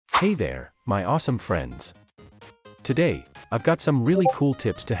Hey there, my awesome friends. Today, I've got some really cool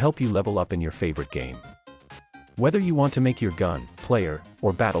tips to help you level up in your favorite game. Whether you want to make your gun, player,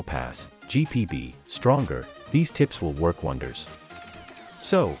 or battle pass, GPB, stronger, these tips will work wonders.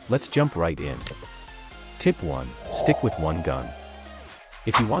 So, let's jump right in. Tip 1. Stick with one gun.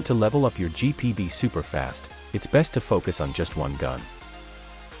 If you want to level up your GPB super fast, it's best to focus on just one gun.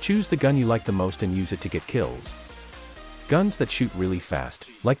 Choose the gun you like the most and use it to get kills. Guns that shoot really fast,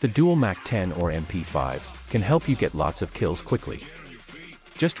 like the dual MAC-10 or MP5, can help you get lots of kills quickly.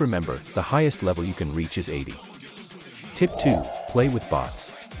 Just remember, the highest level you can reach is 80. Tip 2. Play with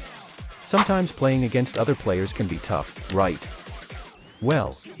bots. Sometimes playing against other players can be tough, right?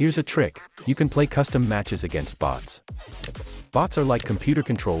 Well, here's a trick: you can play custom matches against bots. Bots are like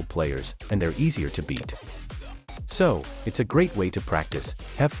computer-controlled players, and they're easier to beat. So, it's a great way to practice,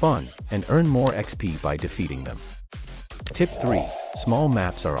 have fun, and earn more XP by defeating them. Tip 3. Small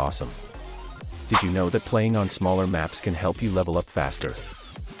maps are awesome. Did you know that playing on smaller maps can help you level up faster?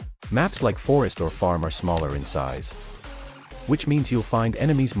 Maps like Forest or Farm are smaller in size, which means you'll find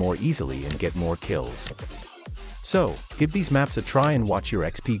enemies more easily and get more kills. So, give these maps a try and watch your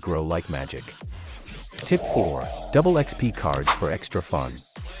XP grow like magic. Tip 4. Double XP cards for extra fun.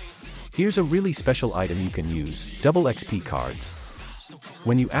 Here's a really special item you can use: double XP cards.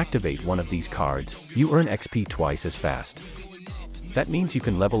 When you activate one of these cards, you earn XP twice as fast. That means you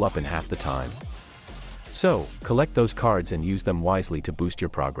can level up in half the time. So, collect those cards and use them wisely to boost your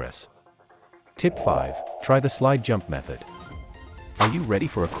progress. Tip 5. Try the slide jump method. Are you ready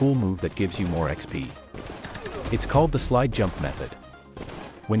for a cool move that gives you more XP? It's called the slide jump method.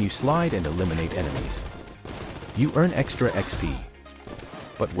 When you slide and eliminate enemies, you earn extra XP.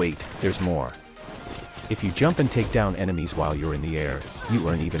 But wait, there's more. If you jump and take down enemies while you're in the air, you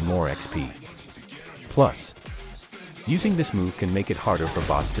earn even more XP. Plus, using this move can make it harder for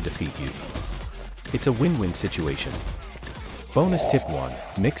bots to defeat you. It's a win-win situation. Bonus tip 1.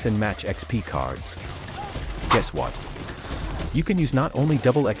 Mix and match XP cards. Guess what? You can use not only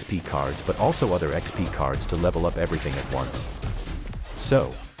double XP cards but also other XP cards to level up everything at once.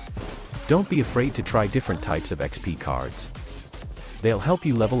 So, don't be afraid to try different types of XP cards. They'll help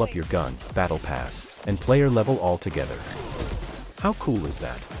you level up your gun, battle pass, and player level all together. How cool is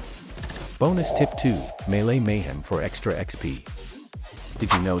that? Bonus tip 2. Melee mayhem for extra XP.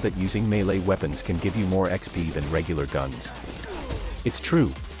 Did you know that using melee weapons can give you more XP than regular guns? It's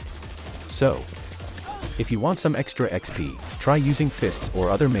true. So, if you want some extra XP, try using fists or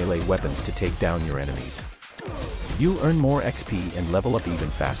other melee weapons to take down your enemies. You'll earn more XP and level up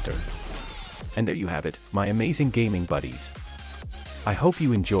even faster. And there you have it, my amazing gaming buddies. I hope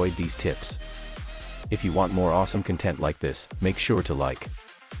you enjoyed these tips. If you want more awesome content like this, make sure to like,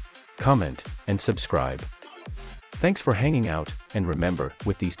 comment, and subscribe. Thanks for hanging out, and remember,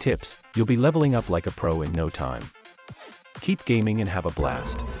 with these tips, you'll be leveling up like a pro in no time. Keep gaming and have a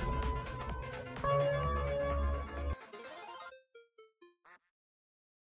blast.